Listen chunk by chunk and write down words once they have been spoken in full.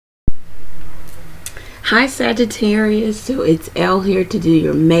Hi Sagittarius, so it's Elle here to do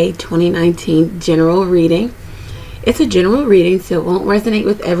your May 2019 general reading. It's a general reading, so it won't resonate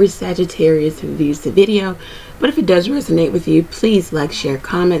with every Sagittarius who views the video, but if it does resonate with you, please like, share,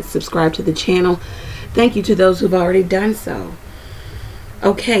 comment, subscribe to the channel. Thank you to those who've already done so.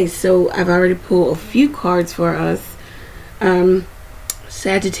 Okay, so I've already pulled a few cards for us.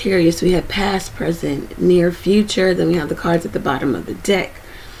 Sagittarius, we have past, present, near future, then we have the cards at the bottom of the deck.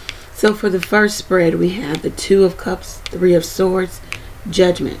 So for the first spread, we have the Two of Cups, Three of Swords,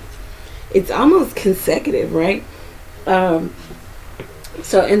 Judgment. It's almost consecutive, right? So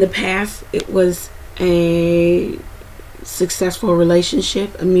in the past, it was a successful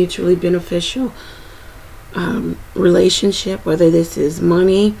relationship, a mutually beneficial relationship, whether this is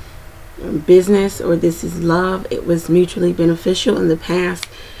money, business, or this is love. It was mutually beneficial in the past.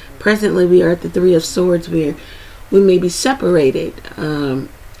 Presently, we are at the Three of Swords, where we may be separated,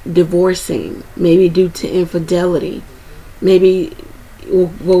 divorcing, maybe due to infidelity. Maybe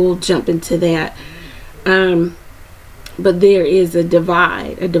we'll jump into that. But there is a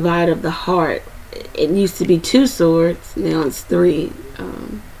divide of the heart. It used to be two swords, now it's three.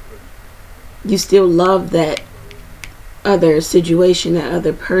 You still love that other situation, that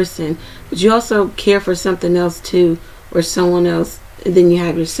other person, but you also care for something else too, or someone else, and then you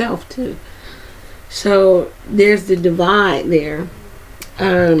have yourself too. So there's the divide there.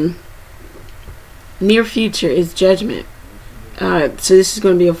 Near future is Judgment. So this is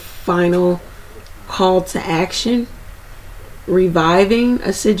going to be a final call to action, reviving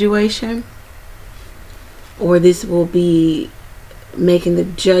a situation, or this will be making the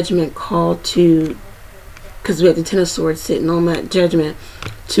judgment call to, because we have the Ten of Swords sitting on that Judgment,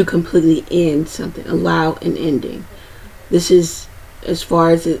 to completely end something, allow an ending. This is as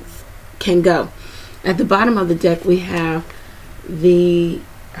far as it can go. At the bottom of the deck, we have the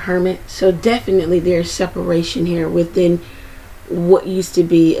Hermit. So definitely there's separation here within what used to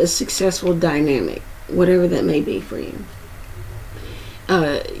be a successful dynamic, whatever that may be for you.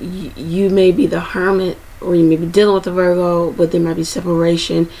 You may be the Hermit, or you may be dealing with a Virgo, but there might be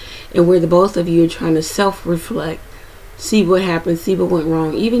separation, and where the both of you are trying to self-reflect, see what happened, see what went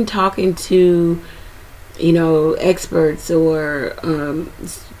wrong, even talking to, you know, experts, or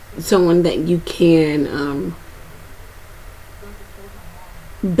someone that you can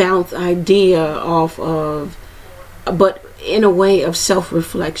bounce idea off of, but in a way of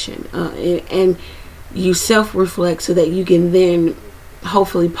self-reflection, and you self-reflect so that you can then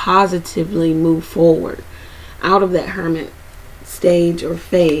hopefully positively move forward out of that Hermit stage or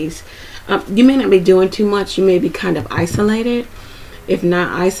phase. You may not be doing too much. You may be kind of isolated, if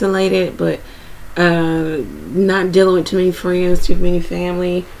not isolated, but not dealing with too many friends, too many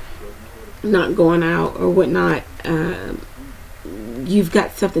family, not going out or whatnot. You've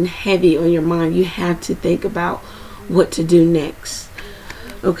got something heavy on your mind. You have to think about what to do next.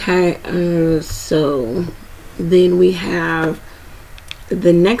 Okay, so then we have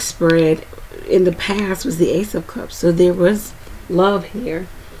the next spread. In the past was the Ace of Cups, so there was love here,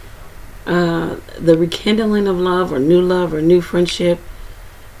 the rekindling of love, or new friendship.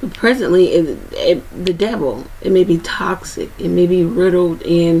 But presently, the Devil, it may be toxic, it may be riddled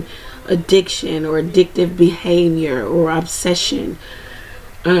in addiction or addictive behavior or obsession,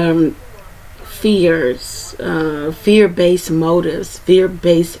 fears, fear-based motives,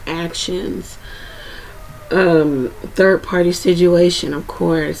 fear-based actions, third-party situation, of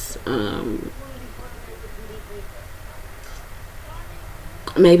course,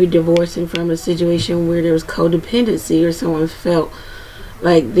 maybe divorcing from a situation where there was codependency, or someone felt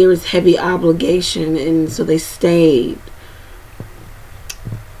like there was heavy obligation, and so they stayed.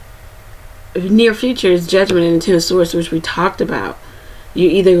 Near future is Judgment and the Ten of Swords, which we talked about.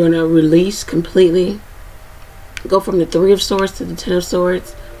 You're either going to release completely, go from the Three of Swords to the Ten of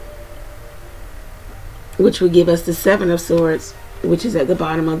Swords, which would give us the Seven of Swords, which is at the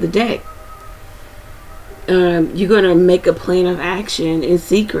bottom of the deck. You're going to make a plan of action in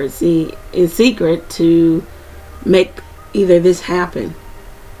secret to make either this happen,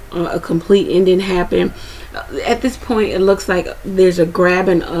 a complete ending happen. At this point, it looks like there's a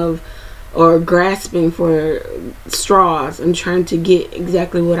grabbing of, or grasping for straws. I'm trying to get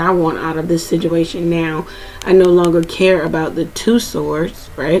exactly what I want out of this situation now. I no longer care about the Two Swords,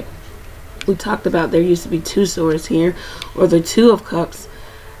 right? We talked about there used to be two swords here, or the Two of Cups.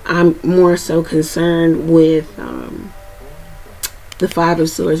 I'm more so concerned with the Five of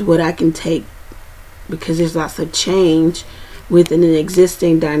Swords, what I can take, because there's lots of change within an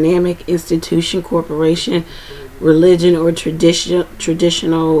existing dynamic, institution, corporation, religion, or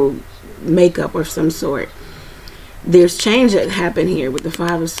traditional makeup of some sort. there's change that happened here with the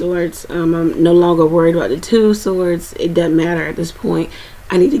Five of Swords. I'm no longer worried about the Two of Swords. It doesn't matter at this point.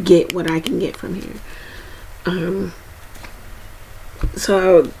 I need to get what I can get from here.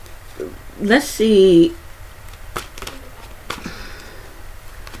 So let's see.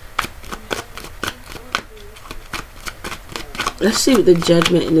 Let's see what the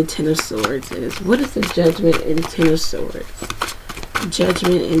Judgment and the Ten of Swords is. What is the Judgment and Ten of Swords?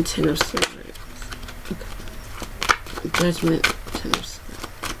 Judgment and Ten of Swords. Okay. Judgment, Ten of Swords.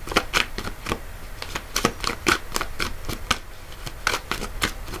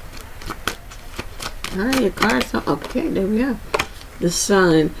 Alright, your cards. Okay, there we go. The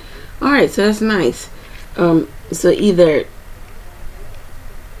Sun. Alright, so that's nice. So either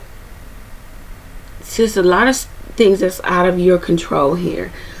it's just a lot of things that's out of your control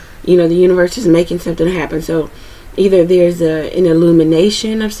here. You know, the universe is making something happen. So either there's an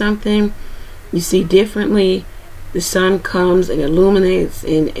illumination of something, you see differently, the sun comes and illuminates,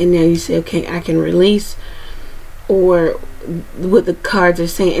 and now you say, okay, I can release. Or what the cards are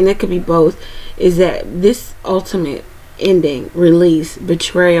saying, and it could be both, is that this ultimate ending, release,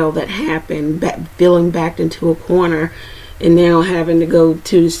 betrayal that happened, feeling backed into a corner, and now having to go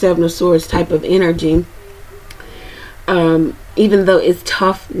to the Seven of Swords type of energy. Even though it's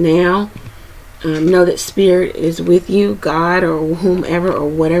tough now, know that Spirit is with you, God or whomever or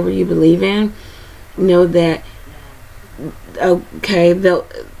whatever you believe in. Know that, okay, the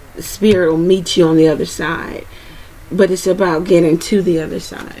Spirit will meet you on the other side, but it's about getting to the other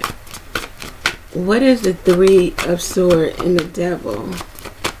side. What is the Three of Swords and the Devil?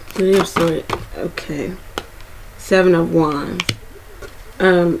 Three of Swords, okay. Seven of Wands.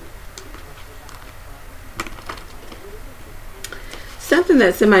 Something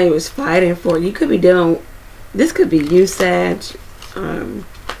that somebody was fighting for. You could be dealing, this could be you, Sag.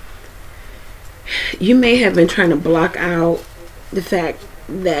 You may have been trying to block out the fact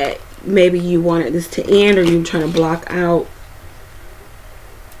that maybe you wanted this to end, or you were trying to block out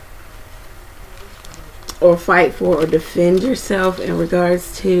or fight for or defend yourself in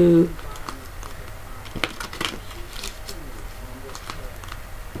regards to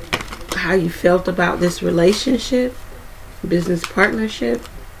how you felt about this relationship, business partnership.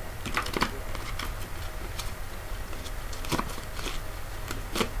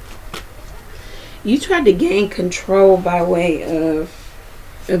 You tried to gain control by way of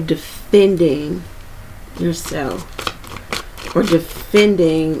defending yourself or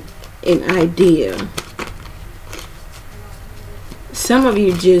defending an idea. Some of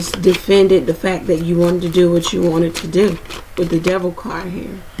you just defended the fact that you wanted to do what you wanted to do with the Devil card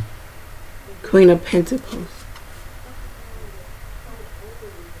here. Queen of Pentacles.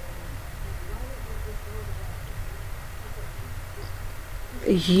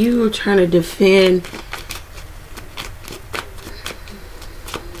 You were trying to defend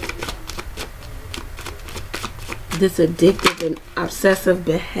this addictive and obsessive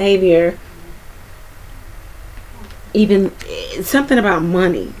behavior. Even something about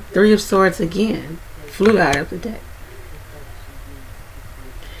money. Three of Swords again flew out of the deck.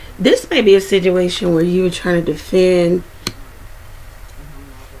 This may be a situation where you were trying to defend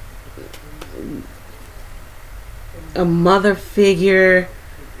a mother figure,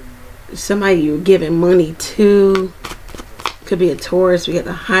 somebody you were giving money to. Could be a Taurus. We got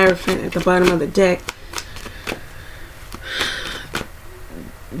the Hierophant at the bottom of the deck.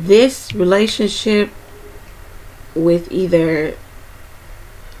 This relationship with either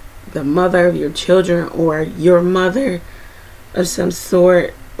the mother of your children or your mother of some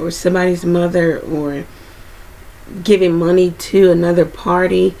sort, or somebody's mother, or giving money to another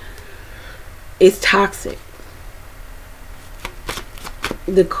party, is toxic.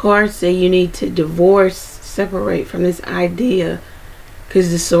 The cards say you need to divorce, separate from this idea,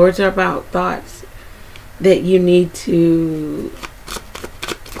 because the swords are about thoughts that you need to.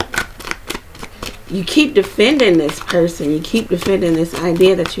 You keep defending this person. You keep defending this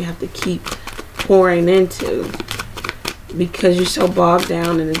idea that you have to keep pouring into, because you're so bogged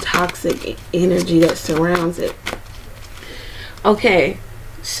down in the toxic energy that surrounds it. Okay,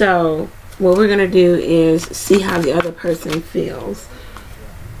 so what we're going to do is see how the other person feels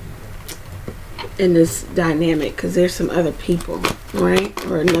in this dynamic, because there's some other people, right?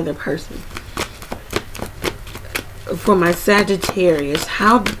 Or another person. For my Sagittarius,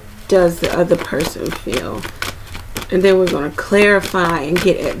 how does the other person feel? And then we're going to clarify and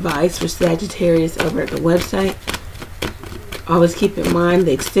get advice for Sagittarius over at the website. Always keep in mind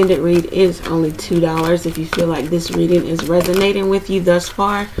the extended read is only $2. If you feel like this reading is resonating with you thus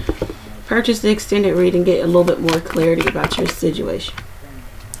far, purchase the extended read and get a little bit more clarity about your situation.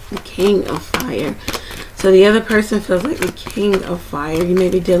 The King of Fire. So the other person feels like the king of fire. You may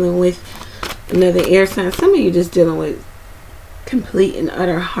be dealing with another air sign. Some of you just dealing with complete and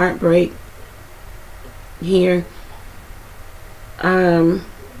utter heartbreak here. In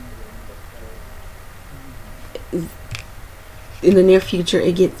the near future,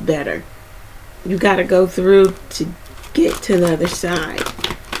 it gets better. You got to go through to get to the other side.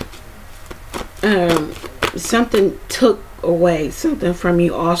 Something took away something from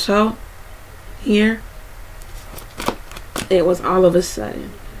you also here. It was all of a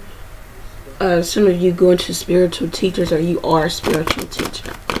sudden. Some of you go into spiritual teachers, or you are a spiritual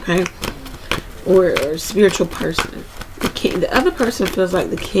teacher, okay? Or a spiritual person. The other person feels like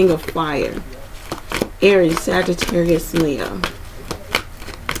the king of fire. Aries, Sagittarius, Leo.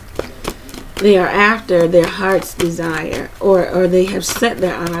 They are after their heart's desire, or they have set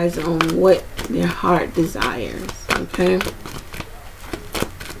their eyes on what their heart desires, okay?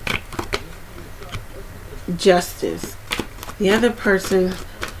 Justice. The other person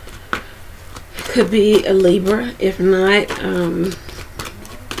could be a Libra. If not,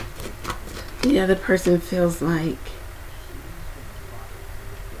 the other person feels like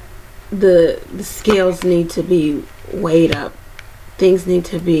the scales need to be weighed up. Things need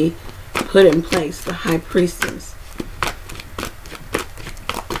to be put in place. The high priestess.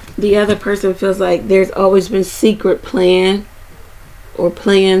 The other person feels like there's always been secret plan or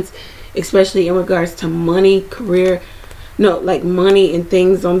plans, especially in regards to money, career. No, like money and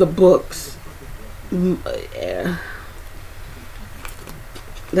things on the books. Yeah.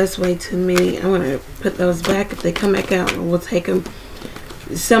 That's way too many. I want to put those back. If they come back out, we'll take them.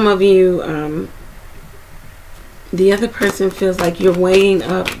 Some of you, the other person feels like you're weighing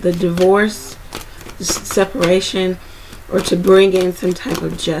up the divorce, separation, or to bring in some type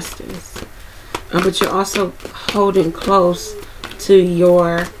of justice. But you're also holding close to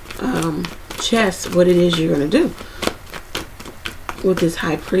your chest what it is you're going to do with this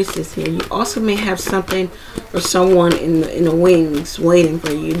high priestess here. You also may have something or someone in the wings waiting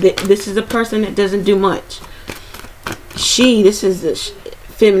for you. This is a person that doesn't do much. This is the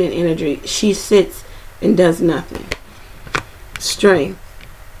feminine energy. She sits and does nothing. Strength.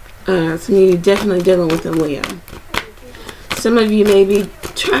 So you're definitely dealing with a Leo. Some of you may be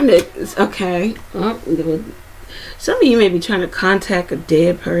trying to, okay. Some of you may be trying to contact a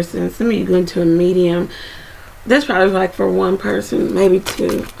dead person. Some of you go into a medium. That's probably like for one person, maybe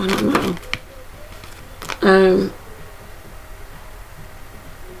two. I don't know.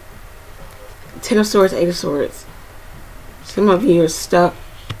 Ten of Swords, Eight of Swords. Some of you are stuck.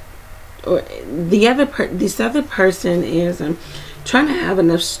 Or this other person is trying to have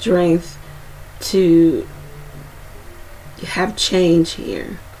enough strength to have change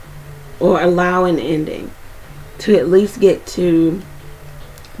here, or allow an ending, to at least get to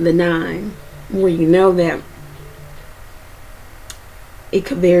the 9, where you know that it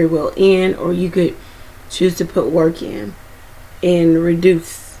could very well end, or you could choose to put work in and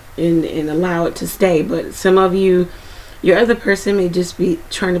reduce and allow it to stay. But some of you, your other person may just be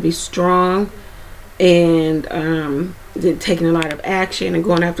trying to be strong and taking a lot of action and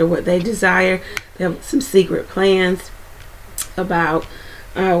going after what they desire. They have some secret plans about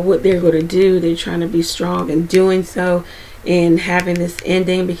what they're going to do. They're trying to be strong in doing so and having this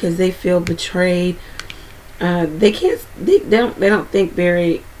ending because they feel betrayed. They don't think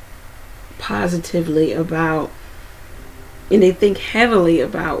very positively about, and they think heavily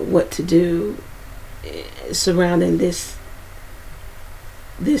about what to do surrounding this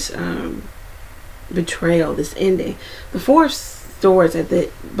betrayal, this ending. The 4 of Swords at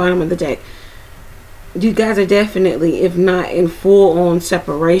the bottom of the deck. You guys are definitely, if not in full-on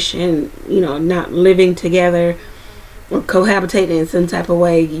separation, not living together or cohabitating in some type of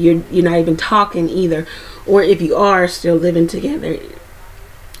way. You're not even talking either. Or if you are still living together,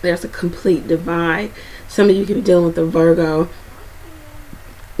 there's a complete divide. Some of you could be dealing with a Virgo.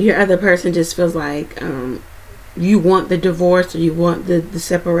 Your other person just feels like you want the divorce, or you want the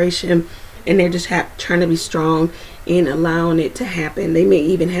separation, and they're just trying to be strong in allowing it to happen. They may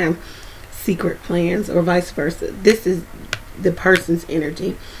even have secret plans, or vice versa. This is the person's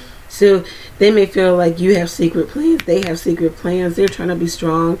energy. So they may feel like you have secret plans, they have secret plans. They're trying to be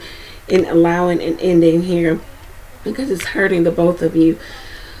strong in allowing an ending here because it's hurting the both of you.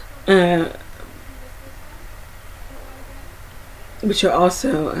 But you're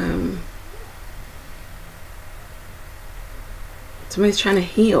also somebody's trying to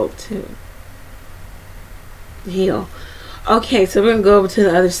heal too. Heal. Okay, so we're gonna go over to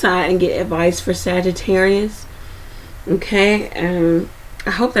the other side and get advice for Sagittarius. Okay, I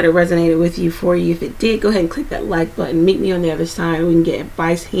hope that it resonated with you. For you, if it did, go ahead and click that like button. Meet me on the other side. We can get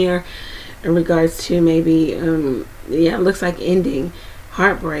advice here. in regards to maybe, yeah, it looks like ending,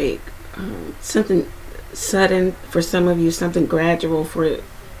 heartbreak, something sudden for some of you, something gradual for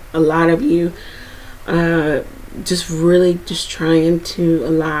a lot of you. Just really just trying to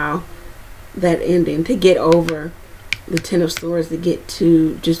allow that ending, to get over the Ten of Swords, to get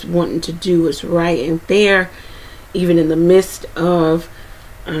to just wanting to do what's right and fair, even in the midst of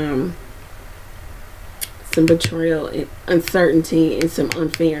some betrayal and uncertainty and some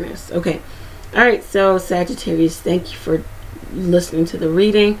unfairness. Okay. All right. So Sagittarius, thank you for listening to the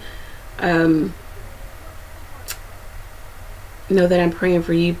reading. Know that I'm praying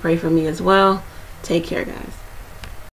for you. Pray for me as well. Take care, guys.